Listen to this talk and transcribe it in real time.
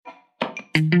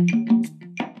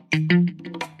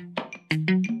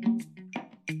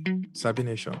Sabi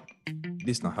Nation,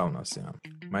 this na how na see am.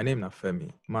 My name na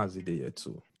Femi. Mazi dey here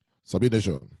too. Sabi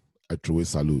Nation, I truly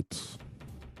salute.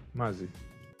 Mazi,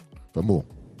 Femo,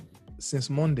 since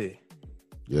Monday,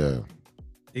 yeah.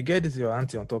 you get this your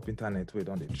auntie on top internet wey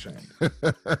don dey trend.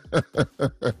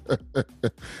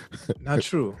 Na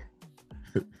true.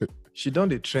 She don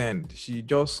dey trend. She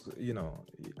just,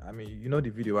 I mean, you know the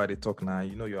video where they talk now,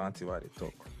 you know your auntie where they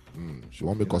talk. She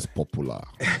won't make us popular.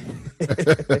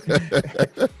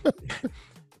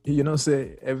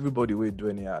 Say everybody will do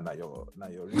anyhow na your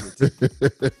relative.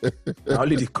 Na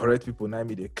only the correct people now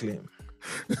me they claim.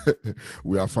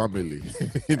 We are family.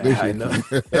 I know.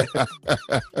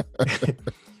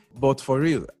 But for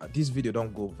real, this video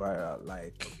don't go viral.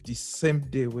 Like the same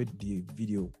day when the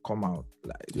video come out,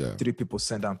 like 3 people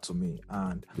send them to me,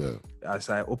 and as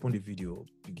I open the video,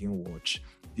 begin watch.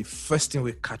 The first thing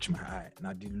will catch my eye.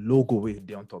 Now the logo will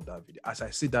be on top of that video. As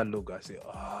I see that logo, I say,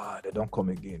 they don't come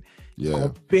again. Yeah.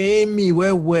 Compare me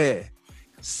where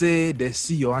say they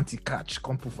see your auntie catch,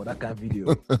 come put for that kind of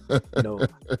video.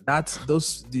 That's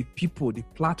the people, the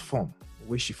platform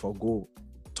where she forgo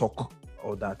talk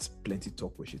or that plenty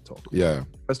talk where she talk. Yeah.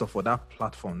 First of all, that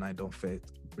platform I don't fair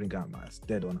bring her as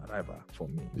dead on arrival for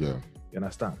me. Yeah. You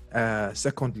understand?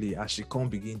 Secondly, as she can't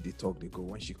begin the talk, they go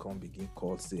when she can't begin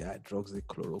call, say I drugs the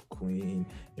chloroquine,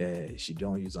 she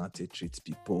don't use anti-treat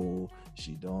people,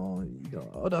 she don't,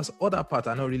 other part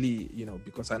I not really,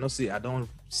 because I know say I don't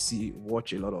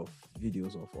watch a lot of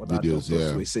videos of other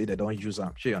doctors we say they don't use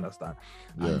them. She understand?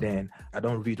 Yeah. And then I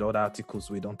don't read other articles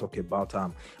we don't talk about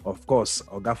them. Of course,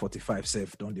 Oga 45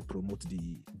 self don't they promote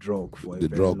the drug for a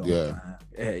very long time.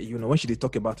 When she they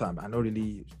talk about them, I'm not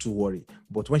really too worried.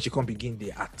 But when she can't begin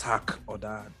they attack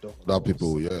other doctors,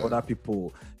 other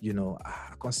people,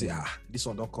 I can't say this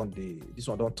one don't come this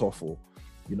one don't tough.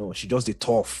 She just the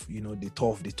tough,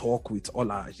 they talk with all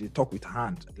her, they talk with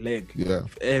hand, leg,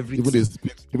 everything.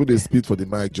 People they speak for the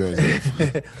mic joint.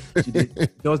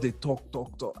 Just they talk.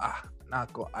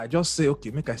 I just say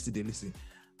okay, make I still they listen.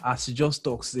 As she just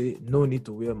talk, say no need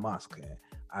to wear mask.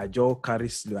 I just I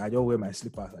just wear my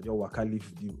slippers. I just waka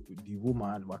leave the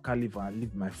woman, waka leave and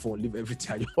leave my phone, leave everything.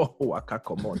 I just waka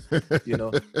come on,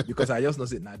 because I just know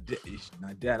say now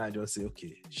there and I just say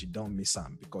okay, she don't miss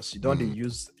am because she don't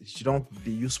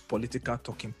use political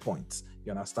talking points.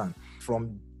 You understand?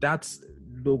 From that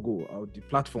logo or the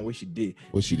platform where she did,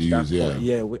 what she use,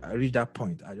 I reach that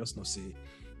point. I just know say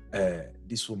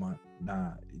this woman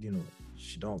now,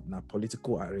 she don't now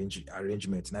political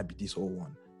arrangement now be this whole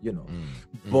one.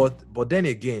 But then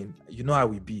again, you know how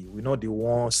we be. We know they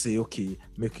want say okay,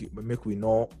 make we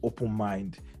know open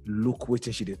mind, look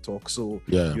waiting she they talk. So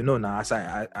now as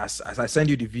I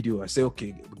send you the video, I say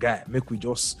okay, guy, make we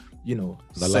just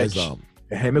analyze search.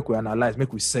 Make we analyze,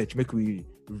 make we search, make we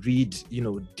read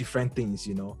different things.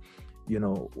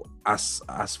 As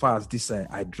far as this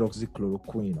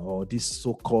hydroxychloroquine or this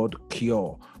so-called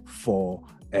cure for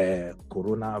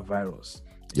coronavirus.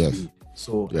 Yes.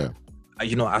 So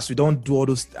as we don't do all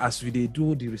those, as we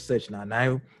do the research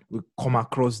now we come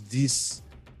across this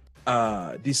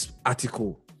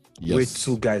article where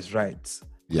 2 guys write.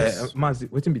 Yes. Mazi,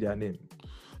 what be their name?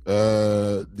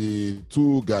 The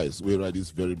 2 guys will write this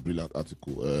very brilliant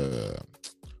article.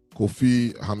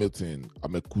 Kofi Hamilton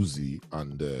Amekuzi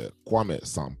and Kwame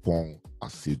Sampong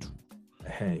Asedu.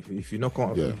 If you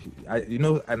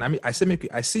know, and I mean, I say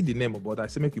I see the name, but I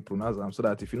say make you pronounce them so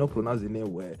that if you don't pronounce the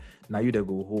name, where now you they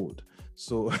go hold.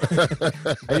 So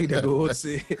now you they go hold,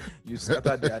 say you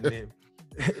scatter their name.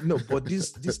 No, but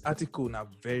this article now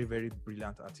very, very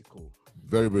brilliant article.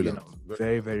 Very brilliant.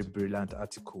 Very, very brilliant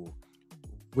article.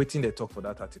 Waiting they talk for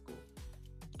that article.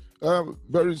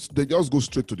 They just go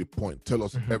straight to the point. Tell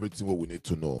us everything what we need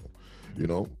to know.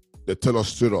 They tell us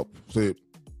straight up. Say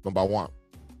number 1.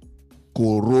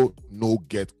 Coro no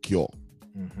get cure.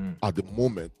 At the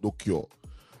moment, no cure.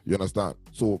 You understand?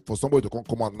 So for somebody to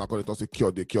come out and say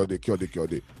cure, they cure.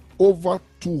 Over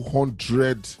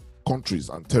 200 countries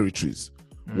and territories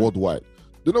worldwide.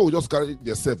 They know we just carry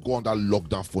themselves, go on that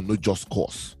lockdown for no just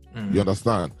cause. You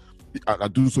understand? I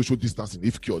do social distancing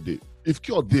if cure day. If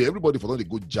cure day, everybody for them they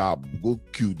go jab, go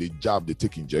queue, they jab, they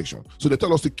take injection. So they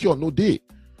tell us the cure no day.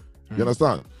 You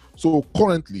understand? So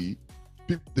currently,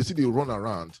 they see they run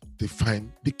around, they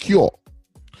find the cure.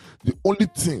 The only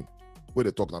thing where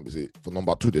they talk now, they say, for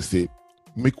number 2, they say,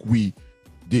 make we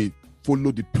they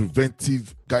follow the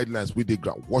preventive guidelines with the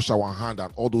ground, wash our hand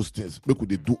and all those things. Make we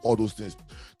dey do all those things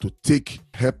to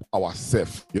help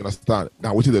ourselves. You understand?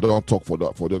 Now, what they don't talk for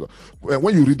the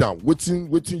when you read down, waiting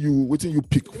you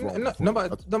pick from.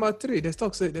 Number 3,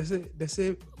 they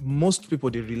say most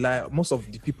people most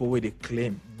of the people where they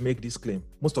make this claim,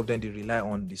 most of them they rely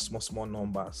on the small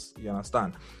numbers. You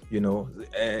understand?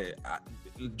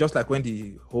 Just like when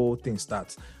the whole thing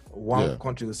starts, one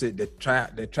country will say they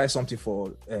try something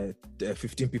for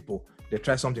 15 people, they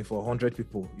try something for 100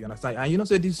 people. You understand? And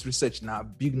say this research now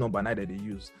big number now that they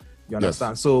use. You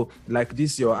understand? Yes. So like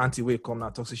this, your auntie will come now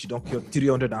talk, say she don't kill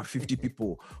 350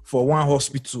 people for one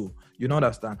hospital. You know,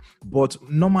 understand? But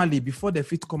normally before they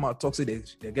fit come out talk, say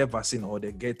they get vaccine or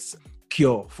they get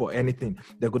cure for anything,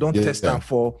 they go don't test them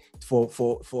for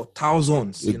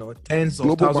thousands, tens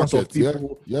of thousands of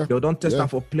people. They don't test them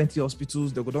for plenty of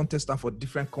hospitals. They go don't test them for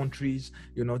different countries.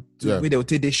 Where they will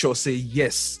take they sure say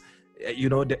yes.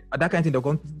 That kind of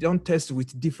thing. They don't test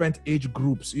with different age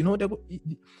groups.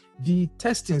 The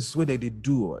testings where they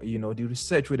do, the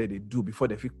research where they do before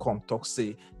they fit come talk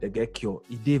say they get cure,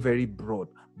 they very broad.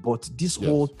 But this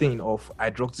whole thing of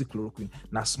hydroxychloroquine,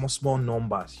 now small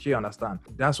numbers, you understand?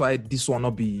 That's why this will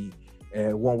not be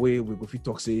one way we go fit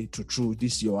talk say true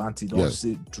this your auntie don't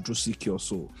say true secure.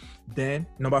 So then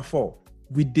number 4,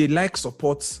 we they like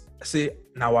support say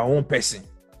now our own person.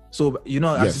 So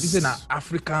as this is an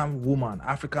African woman,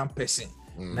 African person.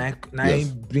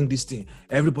 Bring this thing.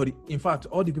 Everybody, in fact,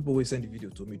 all the people will send the video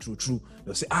to me true.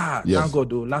 They'll say, thank God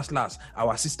though, last,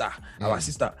 our sister. I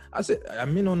say, I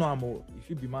mean, no, if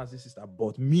you be my sister,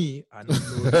 but me, I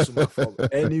don't know this woman from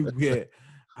anywhere.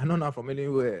 I don't know from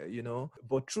anywhere,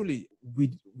 But truly,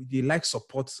 we like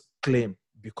support claim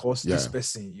because this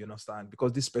person, you understand?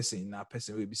 Because this person,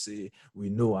 person will be say we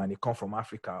know and it come from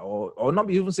Africa, or not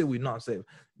even say we know, say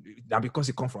that because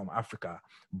it come from Africa,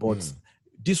 but.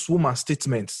 This woman's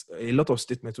statements, a lot of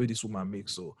statements where this woman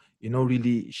makes, so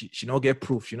really she not get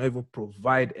proof, she not even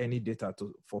provide any data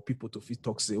for people to fit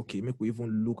talk say, okay, make we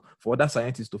even look for other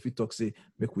scientists to fit talk say,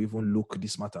 make we even look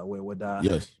this matter whether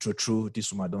true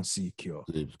this woman don't see cure.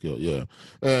 Yeah.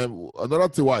 Another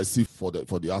thing what I see for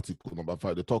the article number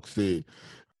 5, they talk say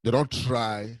they don't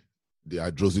try the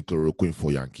hydroxychloroquine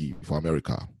for Yankee for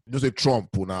America. Just say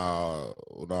Trump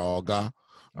on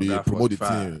they promote the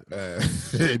team.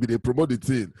 They promote the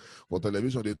team for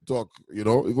television. They talk,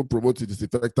 even promote the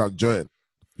disinfectant joint,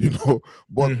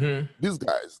 But these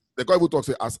guys, they can't even talk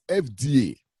say as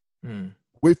FDA,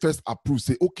 we first approve,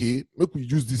 say okay, make we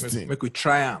use this thing, make we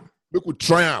try them.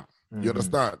 You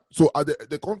understand? So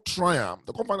they can't try them.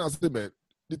 The company has said, man,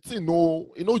 the thing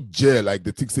gel like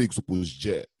the thing say it's supposed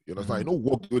gel. You understand?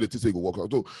 Work the way the thing say it will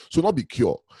work. So not be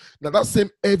cure. Now that same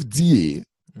FDA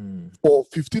for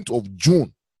 15th of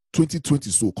June.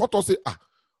 2020, so can't say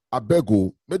I beg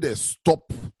you, may they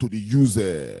stop to the use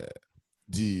the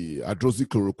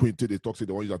hydroxychloroquine till they talk say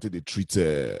they want use until they treat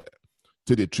the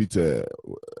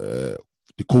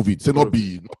COVID. Say not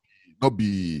be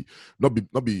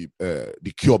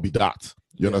the cure be that.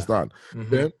 You understand?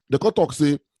 Then the can't talk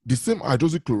say the same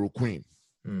hydroxychloroquine.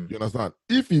 You understand?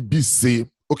 If it be say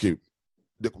okay,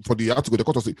 for the article the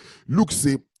can't talk say look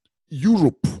say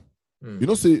Europe.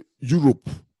 Say Europe.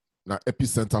 Now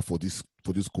epicenter for this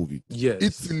COVID. Yes.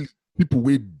 Italy, people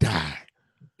will die.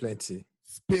 Plenty.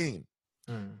 Spain.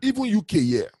 Even UK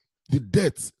here. The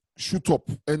deaths shoot up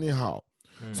anyhow.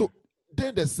 So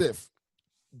then they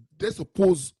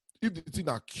suppose if the thing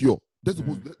are cure, they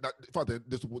suppose that in fact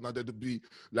they suppose now they be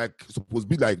like supposed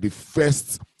be like the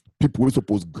first people who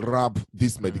suppose grab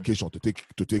this medication to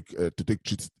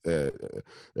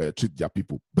treat their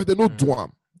people. But they don't do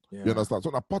them. Yeah. You understand? So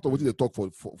now part of what they talk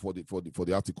for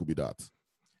the article be that.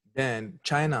 Then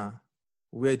China,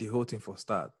 where the whole thing for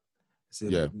start.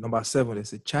 Number 7, they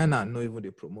say China no even they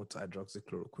promote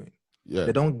hydroxychloroquine. Yeah.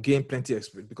 They don't gain plenty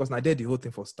experience because now they're the whole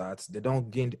thing for starts. They don't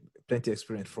gain plenty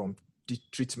experience from the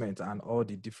treatment and all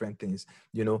the different things.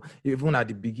 Even at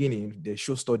the beginning, the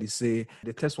show studies say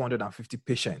they test 150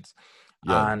 patients.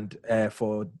 And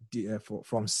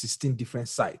from 16 different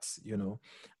sites,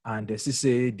 and they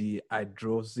say the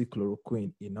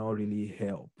hydroxychloroquine not really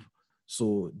help.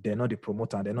 So they're not the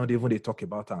promoter, they're not even they talk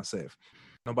about themselves.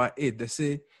 Number 8, they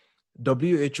say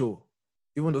WHO,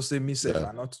 even though say me say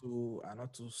I not to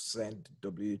send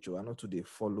WHO, I not to they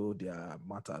follow their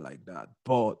matter like that.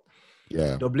 But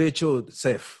WHO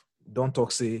self don't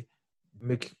talk say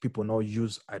make people not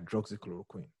use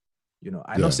hydroxychloroquine.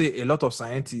 I know say a lot of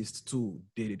scientists too,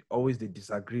 they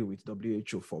disagree with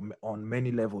WHO on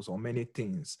many levels, on many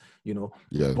things,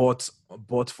 but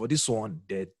for this one,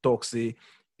 they talk say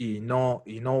it not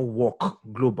work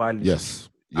globally. Yes.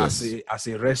 as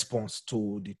a response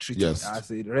to the treatment, Yes.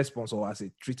 as a response or as a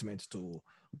treatment to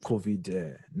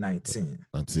COVID-19.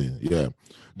 Yeah.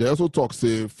 They also talk,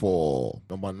 say, for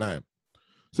number 9,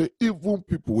 say even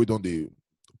people who don't they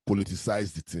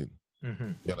politicize the thing.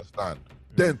 You understand?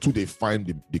 Then too they find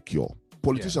the cure.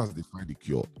 Politicians they find the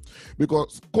cure.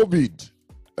 Because COVID,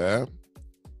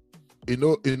 you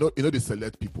know they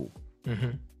select people.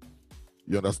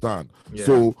 You understand? Yeah.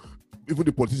 So even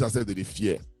the politicians said that they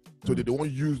fear. So they don't want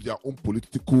to use their own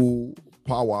political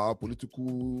power,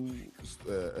 political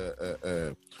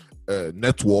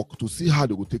network to see how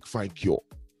they will find cure.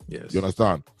 Yes. You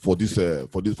understand? For this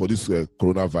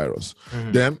coronavirus.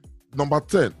 Then number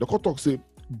 10, the court talk say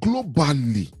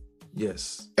globally.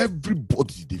 Yes.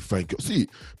 Everybody they find cure. See,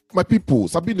 my people,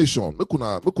 Sabi Nation, make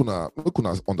una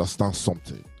understand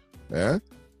something.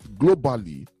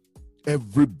 Globally,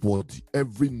 everybody,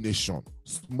 every nation,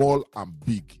 small and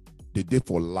big, they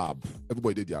for lab.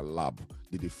 Everybody did their lab.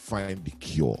 They find the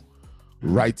cure.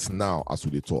 Right now, as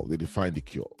we talk, they find the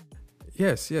cure.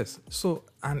 Yes. So,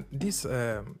 and this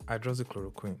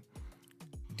hydroxychloroquine,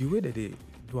 the way that they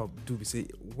do we say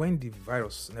when the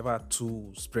virus never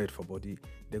too spread for body,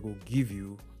 they go give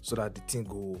you so that the thing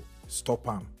go stop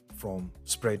them from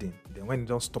spreading. Then when it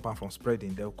don't stop them from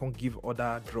spreading, they'll come give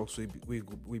other drugs we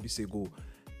be say go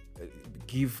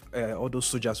give all those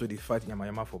soldiers where they fight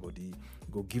yama for body,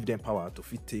 go give them power to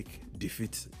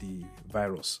defeat the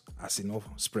virus as enough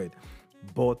spread.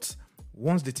 But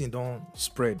once the thing don't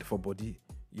spread for body,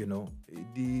 the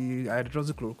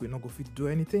hydroxychloroquine not go fit do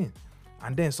anything.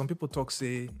 And then some people talk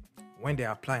say when they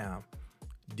apply them,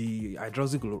 the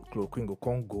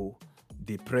hydroxychloroquine go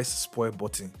they press spoil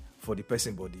button for the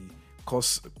person body,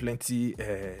 cause plenty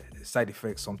side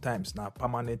effects. Sometimes now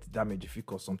permanent damage if it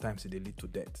cause, sometimes they lead to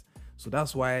death. So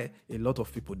that's why a lot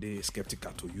of people they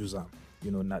skeptical to use them.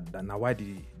 Now why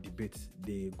the debate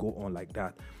they go on like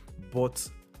that. But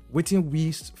waiting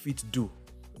we fit do,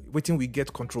 waiting we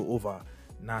get control over.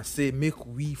 Now say make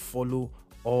we follow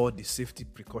all the safety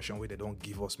precaution where they don't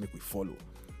give us, make we follow.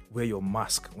 Wear your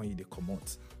mask when you come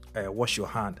out. Wash your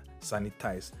hand,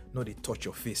 sanitize, no they touch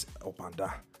your face up and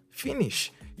down.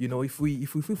 Finish. If we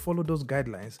follow those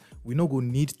guidelines, we no go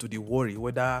need to the worry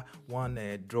whether one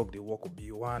drug they work or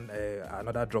be one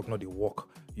another drug not they work.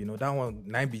 That one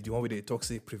 9 be the one where they talk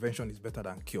say prevention is better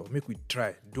than cure. Make we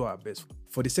try, do our best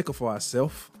for the sake of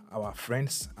ourselves, our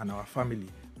friends, and our family.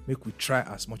 Make we try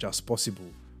as much as possible.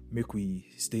 Make we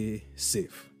stay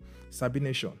safe. Sabi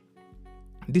Nation,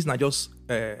 this not just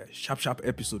a sharp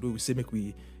episode where we say make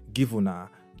we give una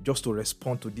just to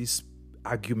respond to this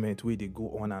argument where they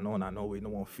go on and on and on, where no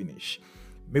one finish.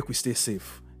 Make we stay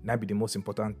safe. That be the most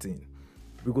important thing.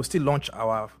 We go still launch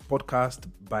our podcast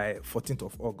by 14th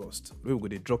of August. We go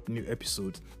to drop new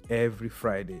episodes every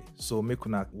Friday. So make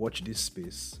una watch this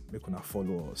space. Make una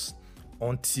follow us.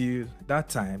 Until that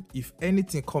time, if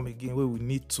anything come again where we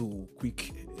need to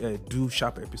quick do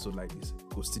sharp episode like this,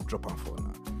 go still drop them for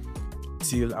now.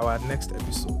 Till our next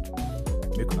episode,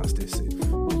 make una stay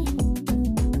safe.